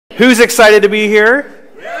Who's excited to be here?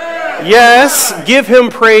 Yes, give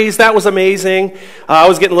him praise. That was amazing. I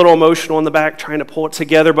was getting a little emotional in the back trying to pull it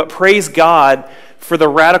together, but praise God for the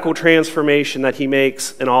radical transformation that he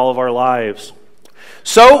makes in all of our lives.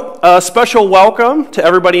 So, a special welcome to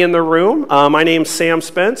everybody in the room. My name's Sam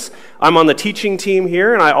Spence. I'm on the teaching team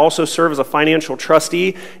here, and I also serve as a financial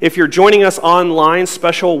trustee. If you're joining us online,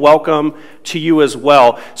 special welcome to you as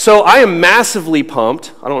well. So, I am massively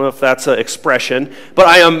pumped. I don't know if that's an expression, but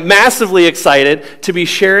I am massively excited to be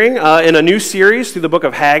sharing in a new series through the book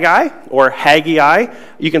of Haggai, or Haggai.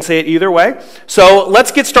 You can say it either way. So,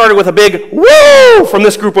 let's get started with a big woo from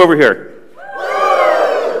this group over here.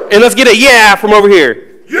 And let's get a yeah from over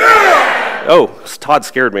here. Yeah! Oh, Todd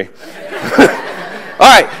scared me. All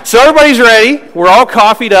right, so everybody's ready. We're all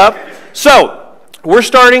coffeeed up. So, we're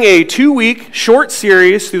starting a 2-week short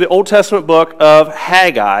series through the Old Testament book of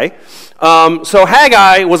Haggai. So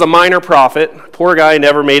Haggai was a minor prophet. Poor guy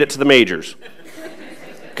never made it to the majors.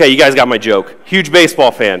 Okay, you guys got my joke. Huge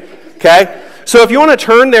baseball fan. Okay? So if you want to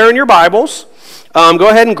turn there in your Bibles, go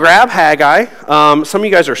ahead and grab Haggai. Some of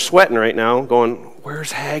you guys are sweating right now, going,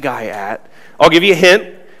 where's Haggai at? I'll give you a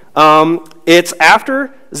hint. It's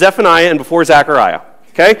after Zephaniah and before Zechariah.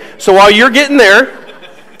 Okay? So while you're getting there,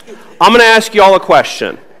 I'm going to ask you all a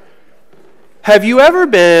question. Have you ever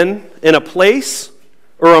been in a place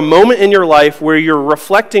or a moment in your life where you're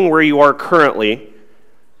reflecting where you are currently?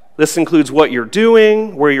 This includes what you're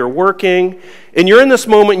doing, where you're working, and you're in this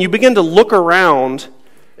moment and you begin to look around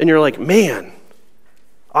and you're like, man,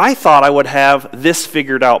 I thought I would have this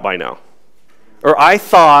figured out by now. Or I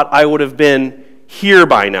thought I would have been here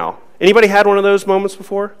by now. Anybody had one of those moments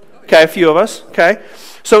before? Okay, a few of us. Okay.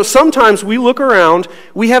 So sometimes we look around,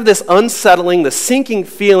 we have this unsettling, the sinking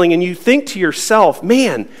feeling, and you think to yourself,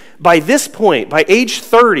 man, by this point, by age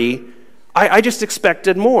 30, I just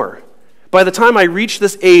expected more. By the time I reached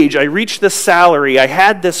this age, I reached this salary, I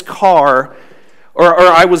had this car, or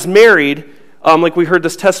I was married, like we heard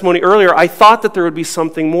this testimony earlier, I thought that there would be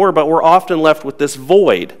something more, but we're often left with this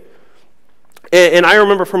void. And I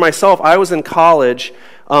remember for myself, I was in college,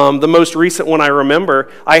 the most recent one I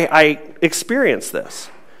remember, I experienced this.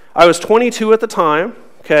 I was 22 at the time,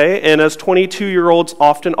 okay, and as 22-year-olds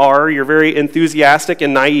often are, you're very enthusiastic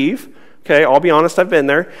and naive, okay, I'll be honest, I've been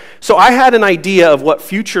there. So I had an idea of what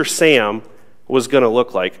future Sam was going to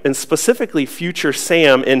look like, and specifically future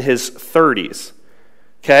Sam in his 30s,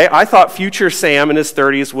 okay? I thought future Sam in his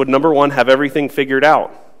 30s would, number one, have everything figured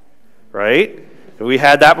out, right? Have we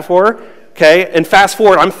had that before? Okay, and fast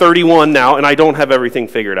forward, I'm 31 now, and I don't have everything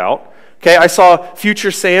figured out. Okay, I saw future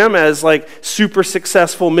Sam as like super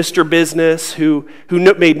successful Mr. Business who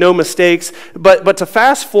made no mistakes. But to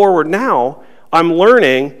fast forward now, I'm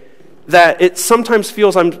learning that it sometimes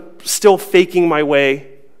feels I'm still faking my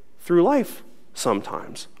way through life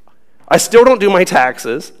sometimes. I still don't do my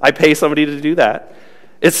taxes. I pay somebody to do that.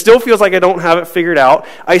 It still feels like I don't have it figured out.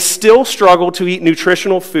 I still struggle to eat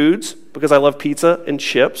nutritional foods because I love pizza and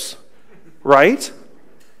chips. Right?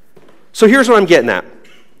 So here's what I'm getting at.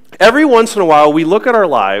 Every once in a while, we look at our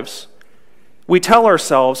lives, we tell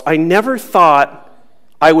ourselves, I never thought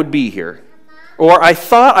I would be here. Or I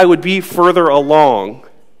thought I would be further along.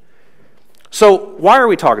 So why are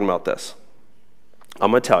we talking about this? I'm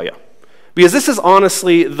going to tell you. Because this is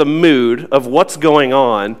honestly the mood of what's going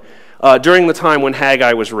on during the time when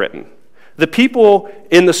Haggai was written. The people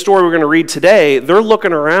in the story we're going to read today, they're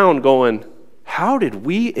looking around going, how did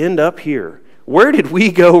we end up here? Where did we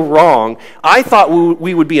go wrong? I thought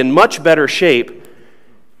we would be in much better shape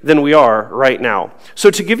than we are right now. So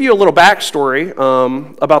to give you a little backstory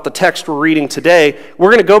about the text we're reading today,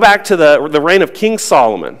 we're going to go back to the reign of King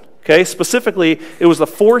Solomon. Okay, specifically, it was the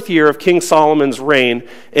 4th year of King Solomon's reign,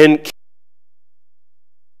 and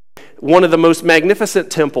one of the most magnificent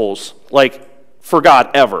temples, like, for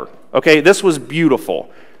God ever. Okay, this was beautiful.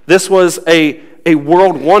 This was a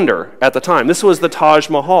world wonder at the time. This was the Taj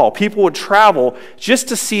Mahal. People would travel just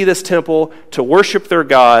to see this temple, to worship their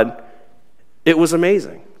God. It was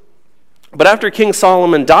amazing. But after King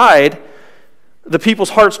Solomon died, the people's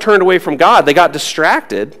hearts turned away from God. They got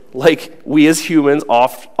distracted, like we as humans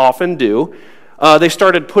often do. They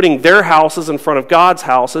started putting their houses in front of God's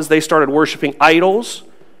houses. They started worshiping idols,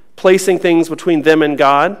 placing things between them and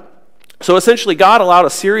God. So essentially, God allowed a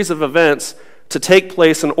series of events to take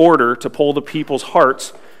place in order to pull the people's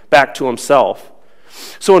hearts back to himself.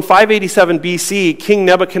 So in 587 BC, King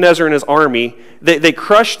Nebuchadnezzar and his army, they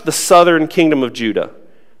crushed the southern kingdom of Judah.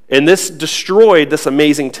 And this destroyed this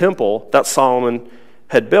amazing temple that Solomon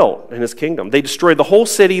had built in his kingdom. They destroyed the whole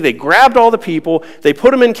city. They grabbed all the people. They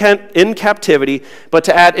put them in captivity. But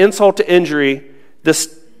to add insult to injury,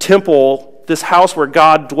 this temple, this house where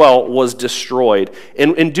God dwelt was destroyed.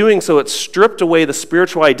 And in doing so, it stripped away the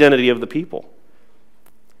spiritual identity of the people.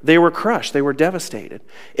 They were crushed. They were devastated.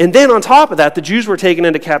 And then on top of that, the Jews were taken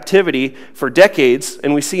into captivity for decades,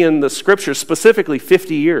 and we see in the scriptures specifically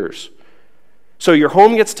 50 years. So your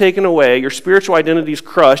home gets taken away, your spiritual identity is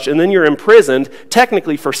crushed, and then you're imprisoned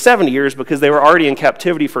technically for 70 years because they were already in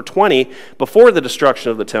captivity for 20 before the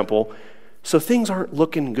destruction of the temple. So things aren't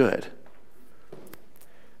looking good.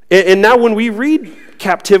 And now when we read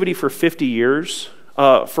captivity for 50 years,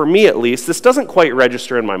 for me at least, this doesn't quite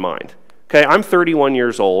register in my mind. Okay, I'm 31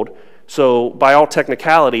 years old, so by all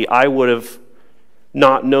technicality, I would have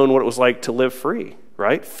not known what it was like to live free,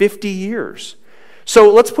 right? 50 years. So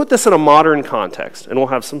let's put this in a modern context, and we'll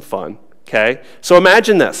have some fun, okay? So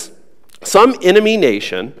imagine this. Some enemy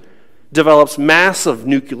nation develops massive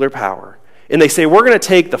nuclear power, and they say, we're going to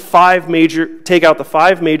take out the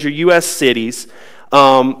five major U.S. cities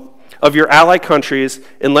of your allied countries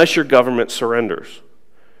unless your government surrenders.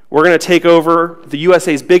 We're going to take over the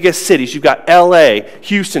USA's biggest cities. You've got LA,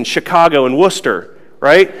 Houston, Chicago, and Worcester,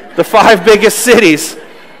 right? The 5 biggest cities.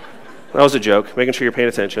 That was a joke, making sure you're paying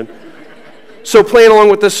attention. So playing along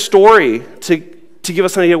with this story to give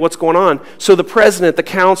us an idea of what's going on. So the president, the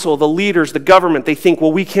council, the leaders, the government, they think,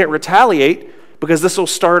 well, we can't retaliate because this will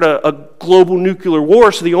start a global nuclear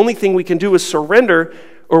war, so the only thing we can do is surrender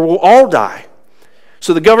or we'll all die.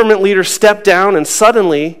 So the government leaders step down, and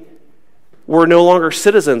suddenly we're no longer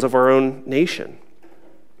citizens of our own nation.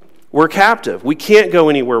 We're captive. We can't go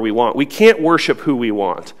anywhere we want. We can't worship who we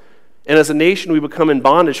want. And as a nation, we become in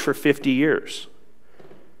bondage for 50 years.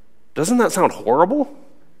 Doesn't that sound horrible?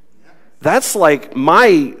 That's like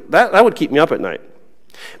that would keep me up at night.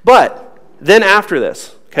 But then after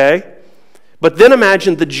this, okay? But then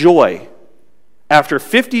imagine the joy. After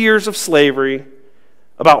 50 years of slavery,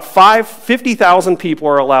 about 50,000 people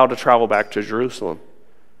are allowed to travel back to Jerusalem.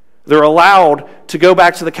 They're allowed to go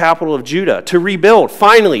back to the capital of Judah, to rebuild.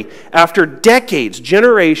 Finally, after decades,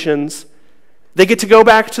 generations, they get to go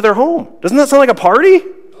back to their home. Doesn't that sound like a party?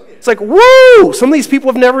 It's like, woo! Some of these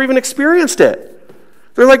people have never even experienced it.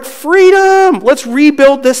 They're like, freedom! Let's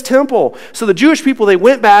rebuild this temple. So the Jewish people, they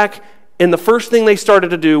went back, and the first thing they started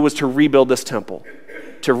to do was to rebuild this temple,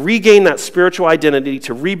 to regain that spiritual identity,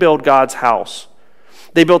 to rebuild God's house.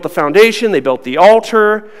 They built the foundation, they built the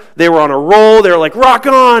altar, they were on a roll, they were like, rock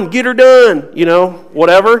on, get her done,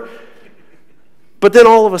 whatever. But then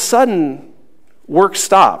all of a sudden, work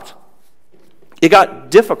stopped. It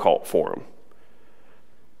got difficult for them.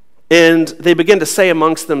 And they began to say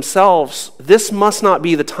amongst themselves, this must not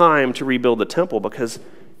be the time to rebuild the temple because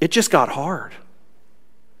it just got hard.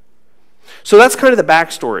 So that's kind of the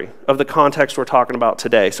backstory of the context we're talking about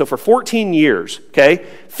today. So for 14 years,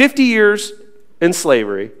 50 years in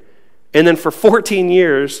slavery, and then for 14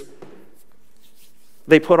 years,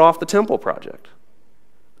 they put off the temple project.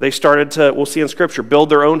 They started to, we'll see in Scripture, build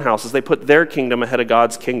their own houses. They put their kingdom ahead of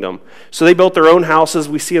God's kingdom. So they built their own houses.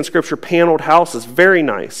 We see in Scripture paneled houses, very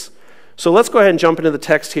nice. So let's go ahead and jump into the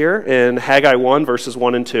text here in Haggai 1, verses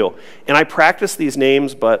 1 and 2. And I practiced these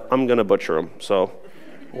names, but I'm going to butcher them, so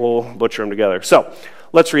we'll butcher them together. So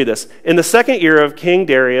let's read this. In the 2nd year of King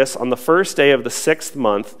Darius, on the 1st day of the 6th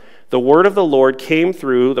month, the word of the Lord came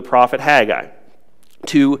through the prophet Haggai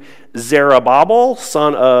to Zerubbabel,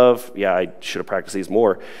 son of, I should have practiced these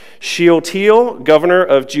more, Shealtiel, governor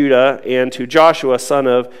of Judah, and to Joshua, son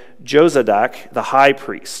of Jozadak, the high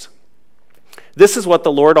priest. This is what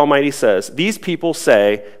the Lord Almighty says. These people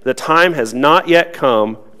say, the time has not yet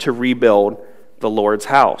come to rebuild the Lord's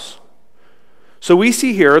house. So we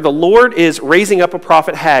see here, the Lord is raising up a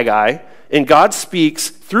prophet Haggai, and God speaks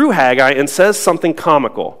through Haggai and says something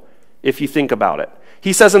comical, if you think about it.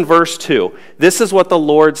 He says in verse 2, this is what the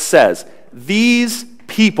Lord says. These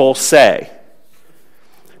people say.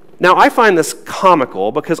 Now, I find this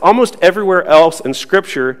comical because almost everywhere else in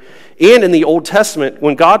Scripture and in the Old Testament,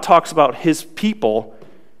 when God talks about his people,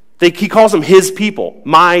 he calls them his people,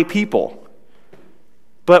 my people.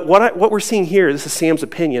 But what we're seeing here, this is Sam's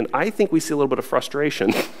opinion, I think we see a little bit of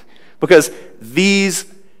frustration because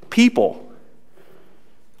these people,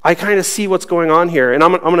 I kind of see what's going on here, and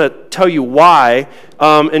I'm going to tell you why.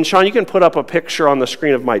 And Sean, you can put up a picture on the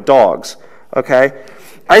screen of my dogs, okay?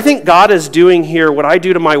 I think God is doing here what I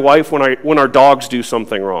do to my wife when our dogs do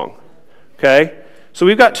something wrong, okay? So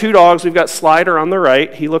we've got 2 dogs. We've got Slider on the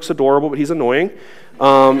right. He looks adorable, but he's annoying.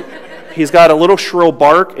 He's got a little shrill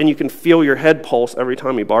bark, and you can feel your head pulse every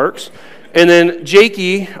time he barks. And then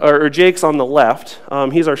Jake's on the left.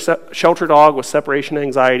 He's our shelter dog with separation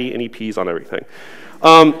anxiety, and he pees on everything.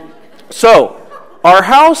 So, our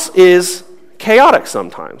house is chaotic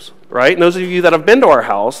sometimes, right? And those of you that have been to our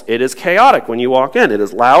house, it is chaotic when you walk in. It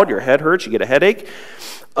is loud, your head hurts, you get a headache.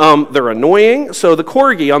 They're annoying. So the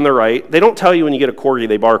corgi on the right, they don't tell you when you get a corgi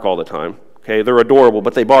they bark all the time. Okay, they're adorable,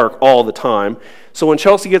 but they bark all the time. So when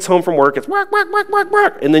Chelsea gets home from work, it's bark, bark, bark, bark,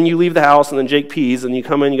 bark, and then you leave the house, and then Jake pees, and you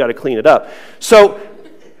come in, you got to clean it up. So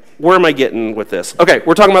where am I getting with this? Okay,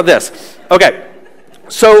 we're talking about this. Okay,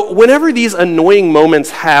 so whenever these annoying moments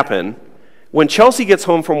happen, when Chelsea gets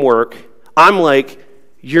home from work, I'm like,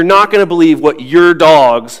 you're not going to believe what your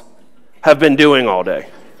dogs have been doing all day.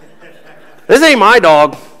 This ain't my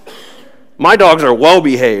dog. My dogs are well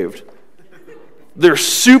behaved. They're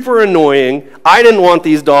super annoying. I didn't want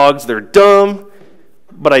these dogs. They're dumb,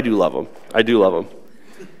 but I do love them. I do love them.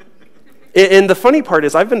 And the funny part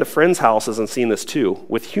is I've been to friends' houses and seen this too,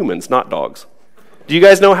 with humans, not dogs. Do you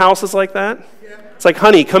guys know houses like that? Yeah. It's like,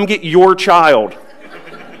 honey, come get your child.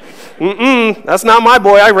 That's not my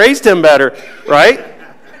boy. I raised him better, right?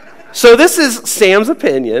 So this is Sam's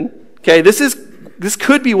opinion. Okay, this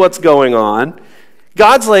could be what's going on.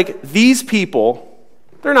 God's like, these people,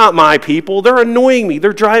 they're not my people. They're annoying me.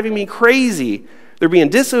 They're driving me crazy. They're being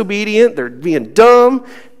disobedient. They're being dumb.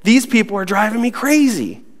 These people are driving me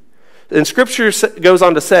crazy. And Scripture goes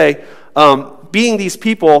on to say, being these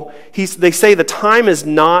people, they say the time is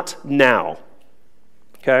not now.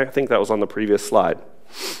 Okay, I think that was on the previous slide.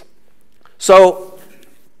 So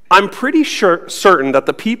I'm pretty certain that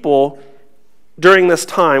the people during this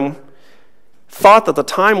time thought that the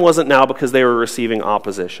time wasn't now because they were receiving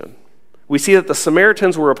opposition. We see that the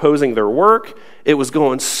Samaritans were opposing their work. It was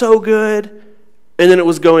going so good, and then it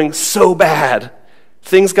was going so bad.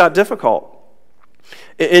 Things got difficult.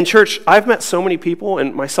 In church, I've met so many people,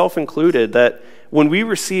 and myself included, that when we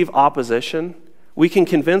receive opposition, we can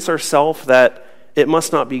convince ourselves that it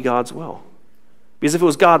must not be God's will. Because if it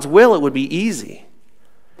was God's will, it would be easy.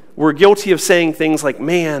 We're guilty of saying things like,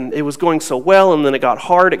 man, it was going so well, and then it got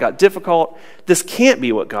hard, it got difficult. This can't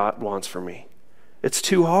be what God wants for me. It's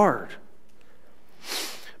too hard.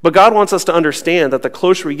 But God wants us to understand that the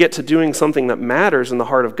closer we get to doing something that matters in the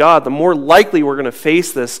heart of God, the more likely we're going to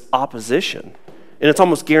face this opposition. And it's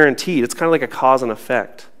almost guaranteed. It's kind of like a cause and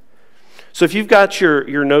effect. So if you've got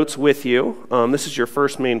your notes with you, this is your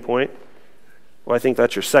first main point. Well, I think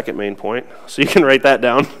that's your second main point. So you can write that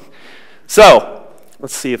down. So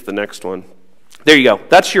let's see if the next one. There you go.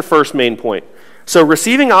 That's your first main point. So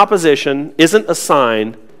receiving opposition isn't a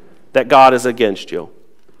sign that God is against you.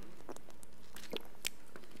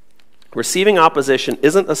 Receiving opposition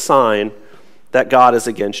isn't a sign that God is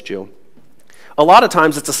against you. A lot of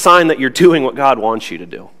times it's a sign that you're doing what God wants you to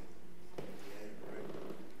do.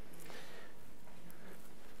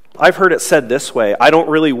 I've heard it said this way, I don't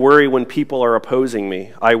really worry when people are opposing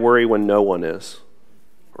me. I worry when no one is.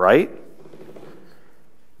 Right?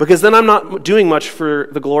 Because then I'm not doing much for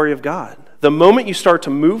the glory of God. The moment you start to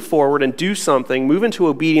move forward and do something, move into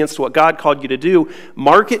obedience to what God called you to do,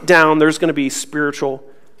 mark it down, there's going to be spiritual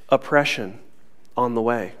oppression on the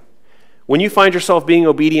way. When you find yourself being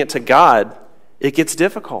obedient to God, it gets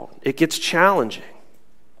difficult. It gets challenging.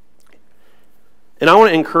 And I want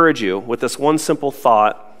to encourage you with this one simple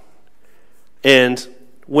thought. And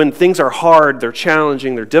when things are hard, they're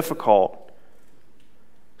challenging, they're difficult.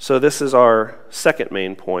 So this is our second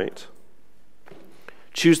main point.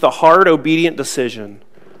 Choose the hard, obedient decision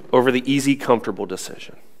over the easy, comfortable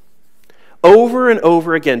decision. Over and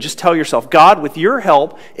over again, just tell yourself, God, with your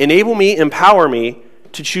help, enable me, empower me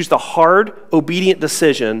to choose the hard, obedient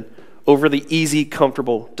decision over the easy,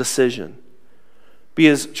 comfortable decision.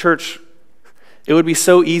 Because, church, it would be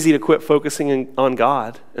so easy to quit focusing on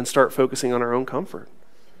God and start focusing on our own comfort.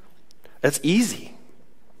 That's easy.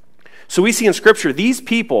 So we see in Scripture, these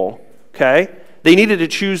people, okay, they needed to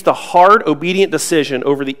choose the hard, obedient decision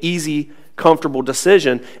over the easy, comfortable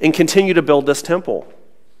decision and continue to build this temple.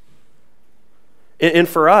 And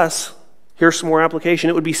for us, here's some more application.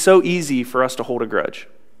 It would be so easy for us to hold a grudge.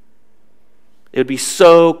 It would be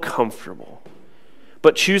so comfortable.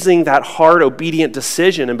 But choosing that hard, obedient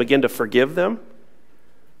decision and begin to forgive them,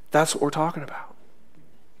 that's what we're talking about.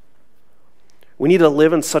 We need to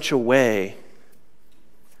live in such a way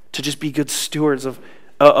to just be good stewards of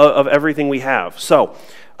everything we have. So,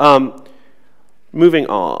 moving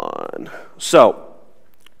on. So,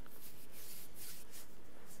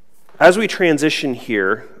 as we transition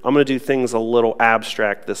here, I'm going to do things a little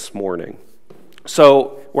abstract this morning.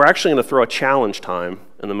 So we're actually going to throw a challenge time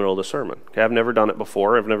in the middle of the sermon. Okay, I've never done it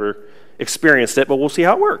before. I've never experienced it, but we'll see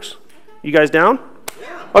how it works. You guys down?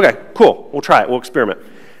 Yeah. Okay, cool. We'll try it. We'll experiment.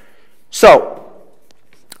 So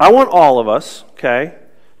I want all of us, okay,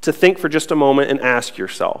 to think for just a moment and ask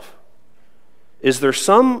yourself, Is there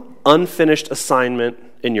some unfinished assignment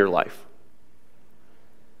in your life?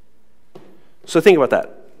 So think about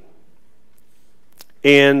that.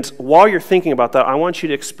 And while you're thinking about that, I want you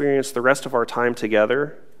to experience the rest of our time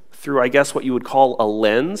together through, I guess, what you would call a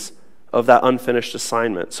lens of that unfinished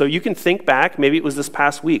assignment. So you can think back, maybe it was this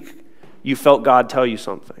past week, you felt God tell you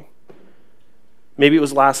something. Maybe it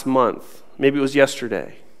was last month. Maybe it was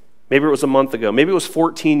yesterday. Maybe it was a month ago. Maybe it was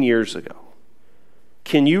 14 years ago.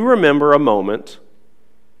 Can you remember a moment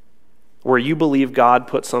where you believe God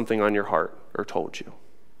put something on your heart or told you,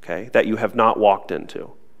 okay, that you have not walked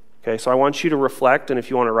into? Okay, so I want you to reflect, and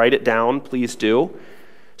if you want to write it down, please do.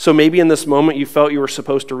 So maybe in this moment you felt you were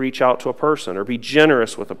supposed to reach out to a person or be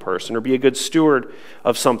generous with a person or be a good steward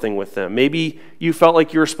of something with them. Maybe you felt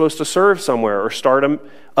like you were supposed to serve somewhere or start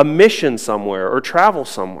a mission somewhere or travel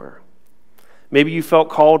somewhere. Maybe you felt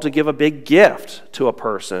called to give a big gift to a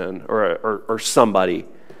person or somebody.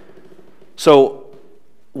 So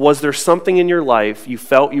was there something in your life you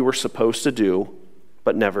felt you were supposed to do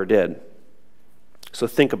but never did? So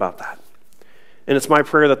think about that. And it's my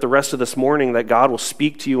prayer that the rest of this morning that God will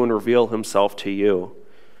speak to you and reveal himself to you.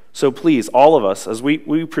 So please, all of us, as we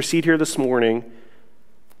proceed here this morning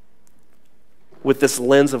with this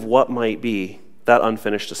lens of what might be that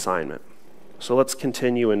unfinished assignment. So let's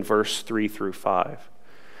continue in verse 3 through 5.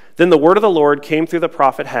 Then the word of the Lord came through the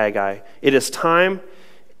prophet Haggai. Is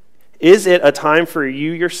it a time for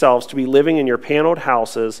you yourselves to be living in your paneled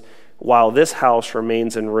houses while this house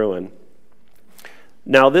remains in ruin?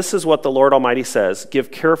 Now this is what the Lord Almighty says, give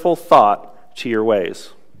careful thought to your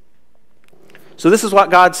ways. So this is what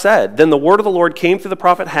God said. Then the word of the Lord came through the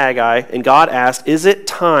prophet Haggai, and God asked, is it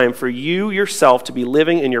time for you yourself to be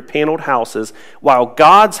living in your paneled houses while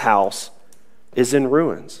God's house is in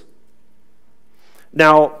ruins?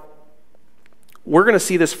 Now, we're going to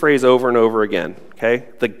see this phrase over and over again, okay?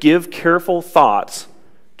 The give careful thoughts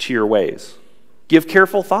to your ways. Give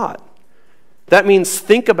careful thought. That means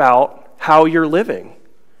think about how you're living.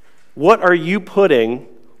 What are you putting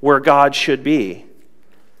where God should be?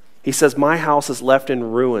 He says, my house is left in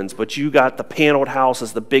ruins, but you got the paneled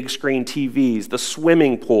houses, the big screen TVs, the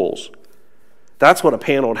swimming pools. That's what a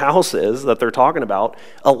paneled house is that they're talking about,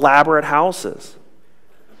 elaborate houses.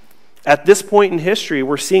 At this point in history,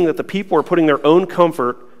 we're seeing that the people are putting their own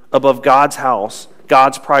comfort above God's house,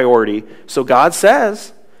 God's priority. So God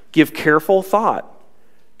says, give careful thought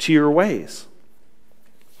to your ways.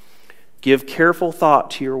 Give careful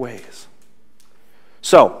thought to your ways.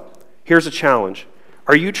 So, here's a challenge.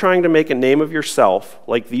 Are you trying to make a name of yourself,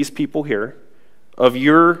 like these people here, of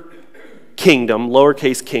your kingdom,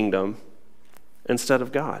 lowercase kingdom, instead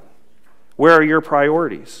of God? Where are your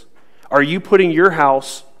priorities? Are you putting your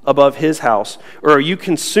house above his house? Or are you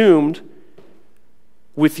consumed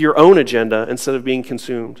with your own agenda instead of being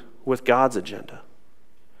consumed with God's agenda?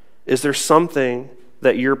 Is there something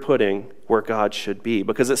that you're putting where God should be?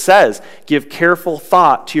 Because it says, give careful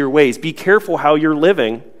thought to your ways. Be careful how you're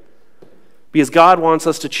living, because God wants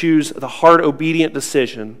us to choose the hard, obedient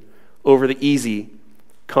decision over the easy,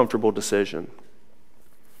 comfortable decision.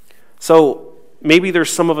 So maybe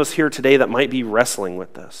there's some of us here today that might be wrestling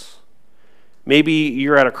with this. Maybe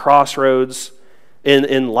you're at a crossroads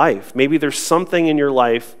in life. Maybe there's something in your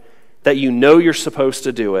life that you know you're supposed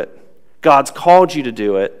to do it. God's called you to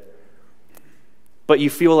do it, but you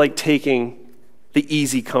feel like taking the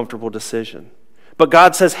easy, comfortable decision. But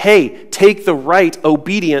God says, hey, take the right,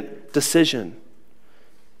 obedient decision.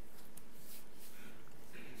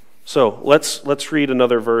 So let's read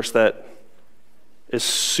another verse that is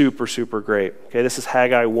super, super great. Okay, this is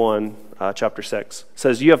Haggai 1, chapter 6. It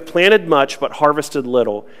says, you have planted much but harvested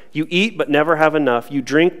little. You eat but never have enough. You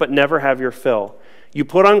drink but never have your fill. You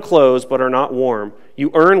put on clothes but are not warm.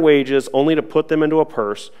 You earn wages only to put them into a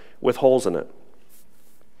purse with holes in it.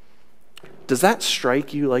 Does that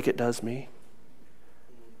strike you like it does me?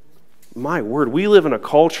 My word, we live in a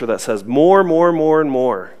culture that says more, more, more, and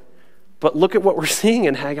more. But look at what we're seeing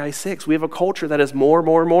in Haggai 6. We have a culture that is more,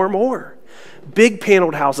 more, more, more. Big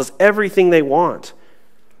paneled houses, everything they want.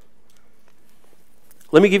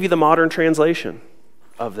 Let me give you the modern translation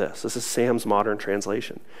of this. This is Sam's modern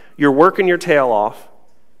translation. You're working your tail off.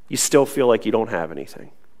 You still feel like you don't have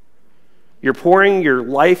anything. You're pouring your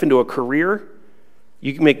life into a career.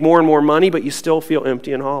 You can make more and more money, but you still feel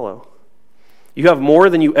empty and hollow. You have more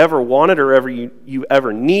than you ever wanted or you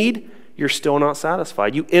ever need. You're still not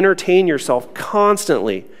satisfied. You entertain yourself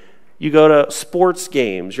constantly. You go to sports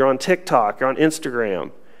games. You're on TikTok. You're on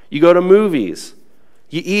Instagram. You go to movies.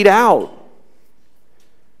 You eat out.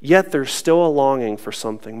 Yet there's still a longing for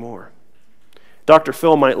something more. Dr.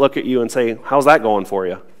 Phil might look at you and say, how's that going for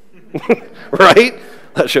you? Right?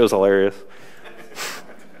 That show's hilarious.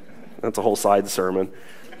 That's a whole side sermon.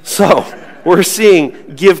 So, we're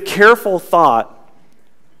seeing, give careful thought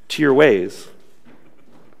to your ways.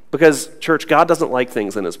 Because, church, God doesn't like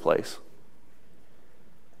things in his place.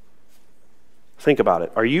 Think about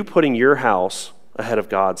it. Are you putting your house ahead of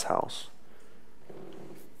God's house?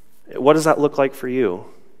 What does that look like for you?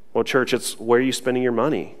 Well, church, it's where are you spending your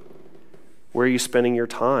money? Where are you spending your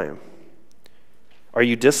time? Are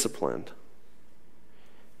you disciplined?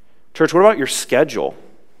 Church, what about your schedule?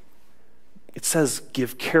 It says,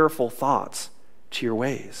 give careful thoughts to your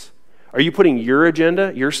ways. Are you putting your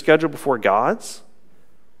agenda, your schedule before God's?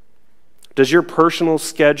 Does your personal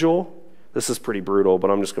schedule, this is pretty brutal,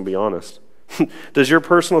 but I'm just going to be honest. Does your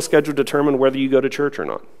personal schedule determine whether you go to church or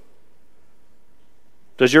not?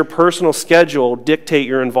 Does your personal schedule dictate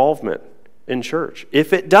your involvement in church?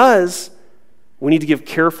 If it does, we need to give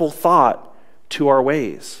careful thought to our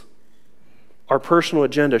ways. Our personal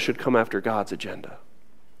agenda should come after God's agenda.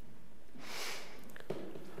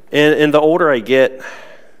 And the older I get,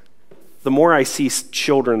 the more I see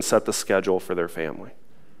children set the schedule for their family.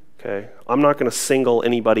 Okay? I'm not going to single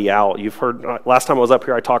anybody out. You've heard, last time I was up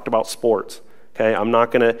here, I talked about sports. Okay? I'm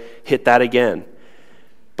not going to hit that again.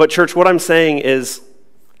 But church, what I'm saying is,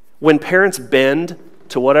 when parents bend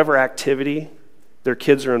to whatever activity their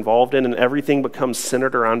kids are involved in and everything becomes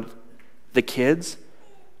centered around the kids,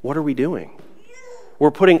 what are we doing?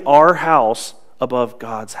 We're putting our house above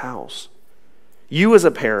God's house. You as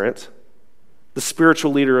a parent, the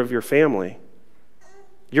spiritual leader of your family,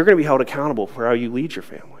 you're going to be held accountable for how you lead your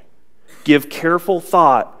family. Give careful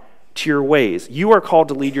thought to your ways. You are called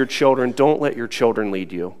to lead your children. Don't let your children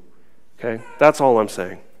lead you. Okay? That's all I'm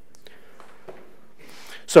saying.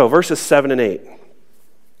 So, verses 7 and 8.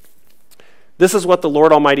 This is what the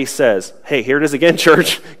Lord Almighty says. Hey, here it is again,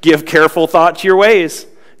 church. Give careful thought to your ways.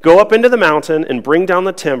 Go up into the mountain and bring down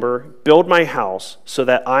the timber, build my house, so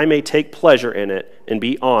that I may take pleasure in it and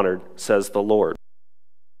be honored, says the Lord.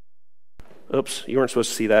 Oops, you weren't supposed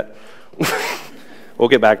to see that. We'll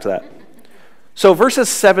get back to that. So verses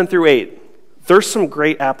 7 through 8, there's some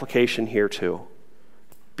great application here too.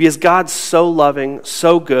 Because God's so loving,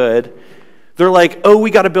 so good. They're like, oh, we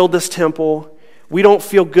got to build this temple. We don't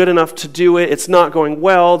feel good enough to do it. It's not going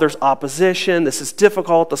well. There's opposition. This is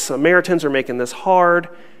difficult. The Samaritans are making this hard.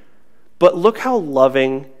 But look how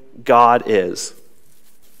loving God is.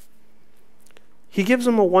 He gives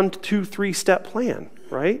them a 1, 2, 3-step plan,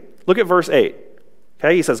 right? Look at verse 8.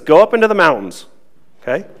 Okay, he says, go up into the mountains.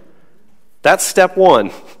 Okay? That's step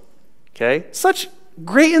 1. Okay? Such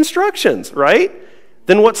great instructions, right?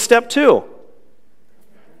 Then what's step 2?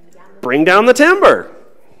 Bring down the timber.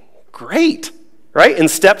 Great. Right?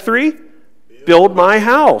 And step 3, build my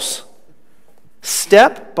house.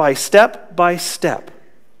 Step by step by step.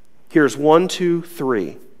 Here's 1, 2,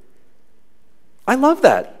 3. I love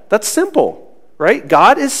that. That's simple, right?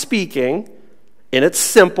 God is speaking, and it's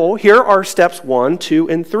simple. Here are steps 1, 2,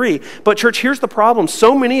 and 3. But church, here's the problem.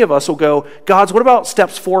 So many of us will go, God, what about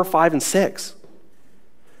steps 4, 5, and 6?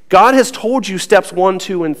 God has told you steps 1,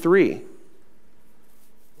 2, and 3.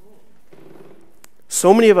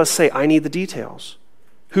 So many of us say, I need the details.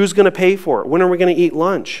 Who's going to pay for it? When are we going to eat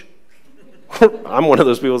lunch? I'm one of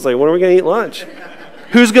those people who say, when are we going to eat lunch?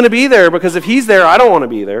 Who's going to be there? Because if he's there, I don't want to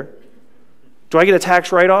be there. Do I get a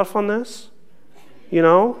tax write-off on this? You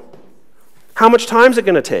know? How much time is it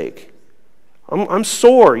going to take? I'm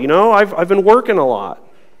sore, you know? I've been working a lot.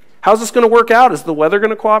 How's this going to work out? Is the weather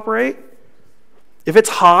going to cooperate? If it's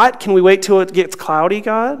hot, can we wait till it gets cloudy,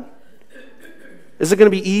 God? Is it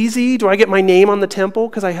going to be easy? Do I get my name on the temple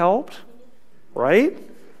because I helped? Right?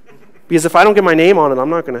 Because if I don't get my name on it, I'm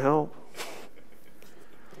not going to help.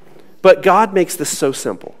 But God makes this so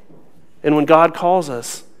simple. And when God calls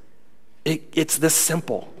us, it's this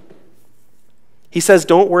simple. He says,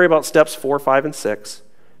 don't worry about steps 4, 5, and 6.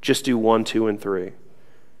 Just do 1, 2, and 3.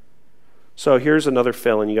 So here's another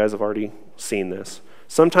fill-in. You guys have already seen this.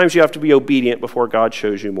 Sometimes you have to be obedient before God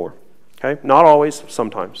shows you more. Okay? Not always,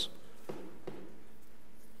 sometimes.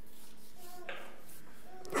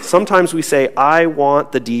 Sometimes we say, I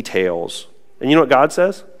want the details. And you know what God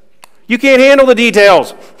says? You can't handle the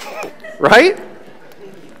details. Right?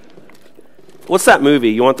 What's that movie?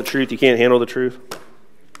 You want the truth, you can't handle the truth?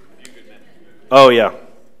 Oh, yeah.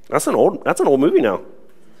 That's an old movie now.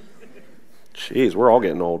 Jeez, we're all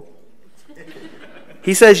getting old.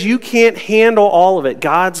 He says, you can't handle all of it.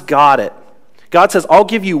 God's got it. God says, I'll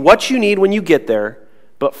give you what you need when you get there,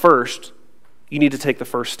 but first, you need to take the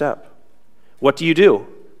first step. What do,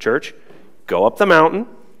 church? Go up the mountain,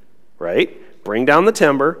 right? Bring down the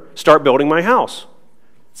timber, start building my house.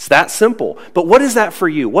 It's that simple. But what is that for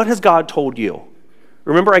you? What has God told you?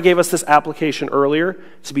 Remember I gave us this application earlier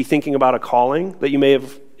to be thinking about a calling that you may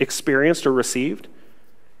have experienced or received?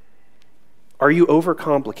 Are you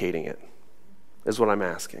overcomplicating it, is what I'm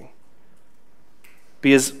asking.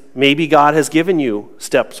 Because maybe God has given you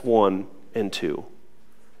steps 1 and 2.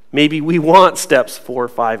 Maybe we want steps 4,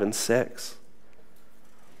 5, and 6.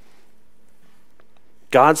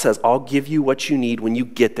 God says, I'll give you what you need when you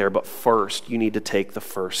get there, but first you need to take the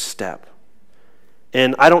first step.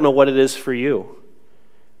 And I don't know what it is for you.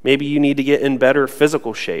 Maybe you need to get in better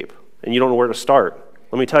physical shape, and you don't know where to start.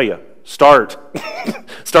 Let me tell you, start.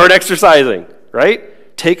 Start exercising,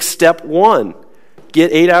 right? Take step 1.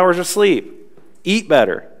 Get 8 hours of sleep. Eat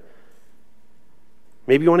better.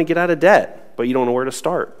 Maybe you want to get out of debt, but you don't know where to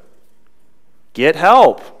start. Get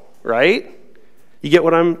help, right? You get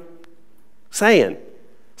what I'm saying?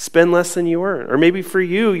 Spend less than you earn. Or maybe for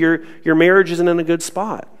you, your marriage isn't in a good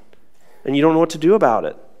spot, and you don't know what to do about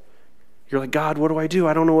it. You're like, God, what do?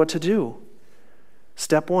 I don't know what to do.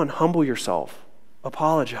 Step 1, humble yourself.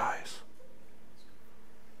 Apologize.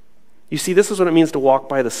 You see, this is what it means to walk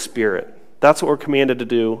by the Spirit. That's what we're commanded to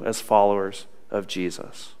do as followers of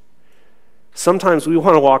Jesus. Sometimes we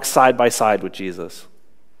want to walk side by side with Jesus,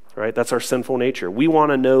 right? That's our sinful nature. We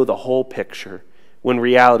want to know the whole picture, when in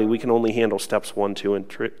reality we can only handle steps 1, 2, and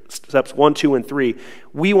 3.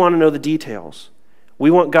 We want to know the details.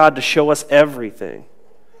 We want God to show us everything.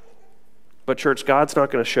 But church, God's not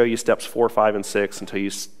going to show you steps 4, 5, and 6 until you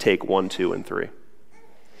take 1, 2, and 3.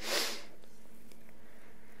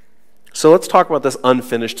 So let's talk about this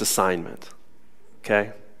unfinished assignment,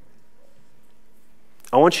 okay?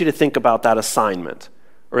 I want you to think about that assignment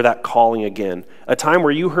or that calling again, a time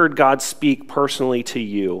where you heard God speak personally to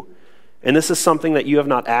you, and this is something that you have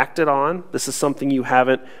not acted on, this is something you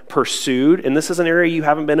haven't pursued, and this is an area you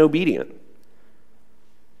haven't been obedient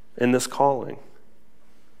in this calling.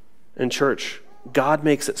 And church, God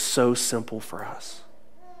makes it so simple for us.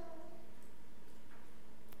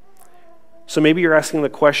 So maybe you're asking the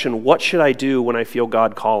question, what should I do when I feel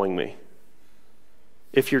God calling me?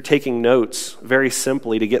 If you're taking notes, very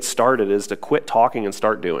simply, to get started is to quit talking and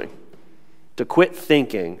start doing. To quit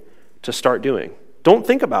thinking, to start doing. Don't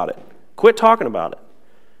think about it. Quit talking about it.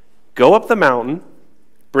 Go up the mountain,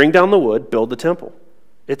 bring down the wood, build the temple.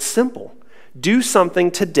 It's simple. Do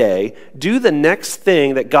something today. Do the next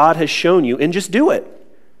thing that God has shown you and just do it.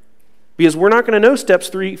 Because we're not going to know steps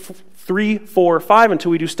 3, 4, 5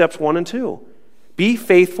 until we do steps 1 and 2. Be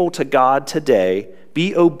faithful to God today.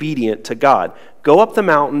 Be obedient to God. Go up the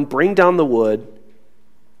mountain, bring down the wood,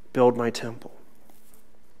 build my temple.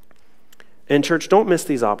 And church, don't miss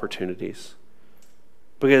these opportunities.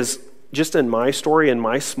 Because just in my story, in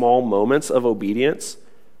my small moments of obedience,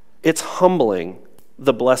 it's humbling,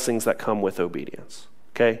 the blessings that come with obedience,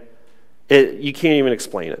 okay? You can't even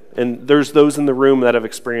explain it. And there's those in the room that have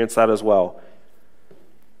experienced that as well.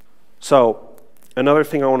 So, another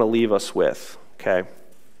thing I want to leave us with, okay,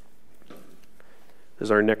 is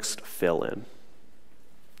our next fill-in.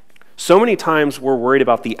 So many times we're worried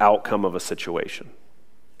about the outcome of a situation,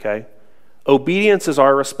 okay? Obedience is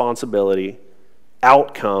our responsibility.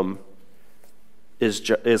 Outcome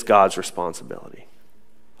is God's responsibility.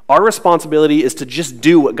 Our responsibility is to just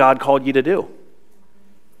do what God called you to do.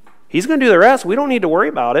 He's going to do the rest. We don't need to worry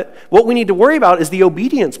about it. What we need to worry about is the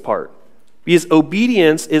obedience part. Because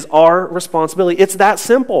obedience is our responsibility. It's that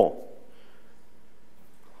simple.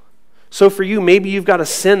 So for you, maybe you've got a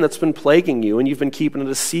sin that's been plaguing you and you've been keeping it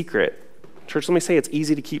a secret. Church, let me say it's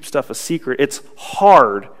easy to keep stuff a secret. It's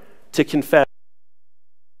hard to confess.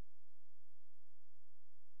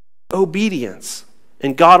 Obedience.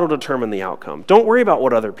 And God will determine the outcome. Don't worry about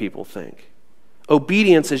what other people think.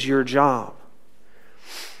 Obedience is your job.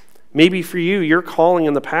 Maybe for you, your calling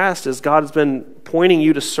in the past is God's been pointing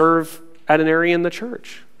you to serve at an area in the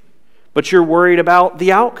church. But you're worried about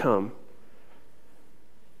the outcome.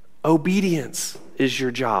 Obedience is your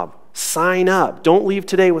job. Sign up. Don't leave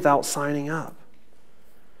today without signing up.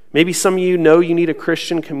 Maybe some of you know you need a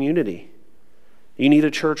Christian community. You need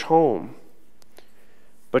a church home.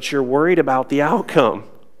 But you're worried about the outcome.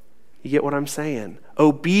 You get what I'm saying?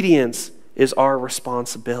 Obedience is our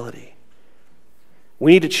responsibility.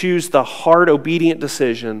 We need to choose the hard, obedient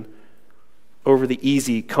decision over the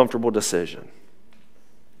easy, comfortable decision.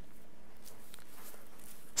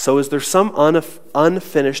 So is there some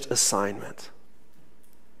unfinished assignment?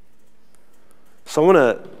 So I want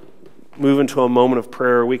to move into a moment of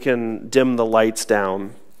prayer. We can dim the lights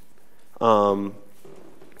down. So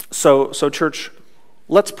church,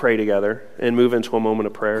 let's pray together and move into a moment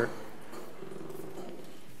of prayer.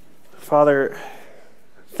 Father,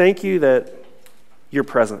 thank you that you're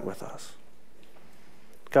present with us.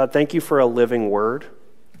 God, thank you for a living word.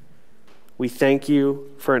 We thank you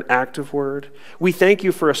for an active word. We thank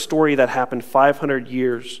you for a story that happened 500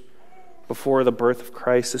 years before the birth of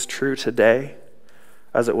Christ is true today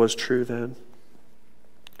as it was true then.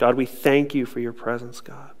 God, we thank you for your presence,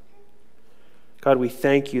 God. God, we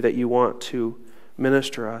thank you that you want to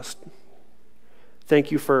minister us. Thank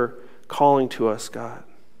you for calling to us, God.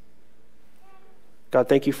 God,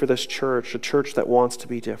 thank you for this church, a church that wants to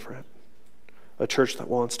be different, a church that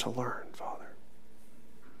wants to learn, Father.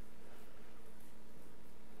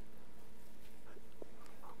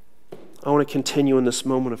 I want to continue in this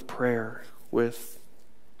moment of prayer with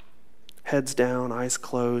heads down, eyes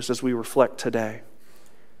closed as we reflect today.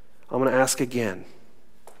 I'm going to ask again,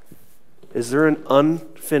 is there an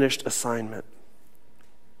unfinished assignment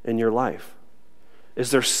in your life?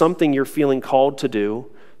 Is there something you're feeling called to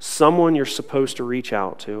do, someone you're supposed to reach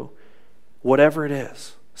out to, whatever it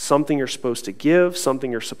is, something you're supposed to give,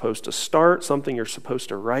 something you're supposed to start, something you're supposed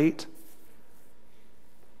to write?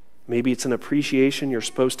 Maybe it's an appreciation you're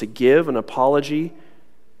supposed to give, an apology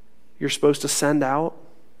you're supposed to send out.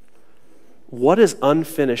 What is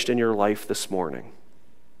unfinished in your life this morning?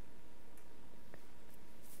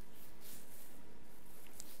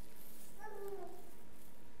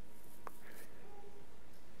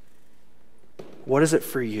 What is it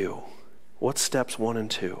for you? What's steps 1 and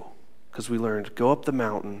 2? Because we learned, go up the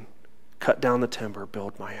mountain, cut down the timber,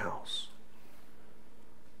 build my house.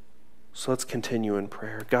 So let's continue in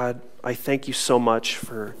prayer. God, I thank you so much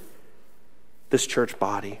for this church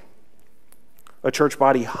body, a church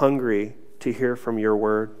body hungry to hear from your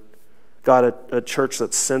word. God, a church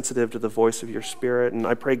that's sensitive to the voice of your Spirit. And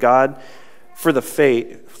I pray, God, for the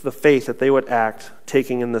faith that they would act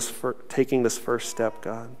taking this first step,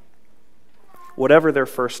 God. Whatever their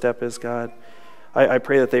first step is, God, I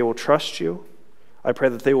pray that they will trust you. I pray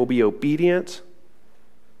that they will be obedient.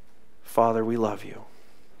 Father, we love you.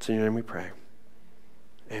 It's in your name we pray.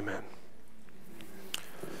 Amen.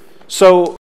 So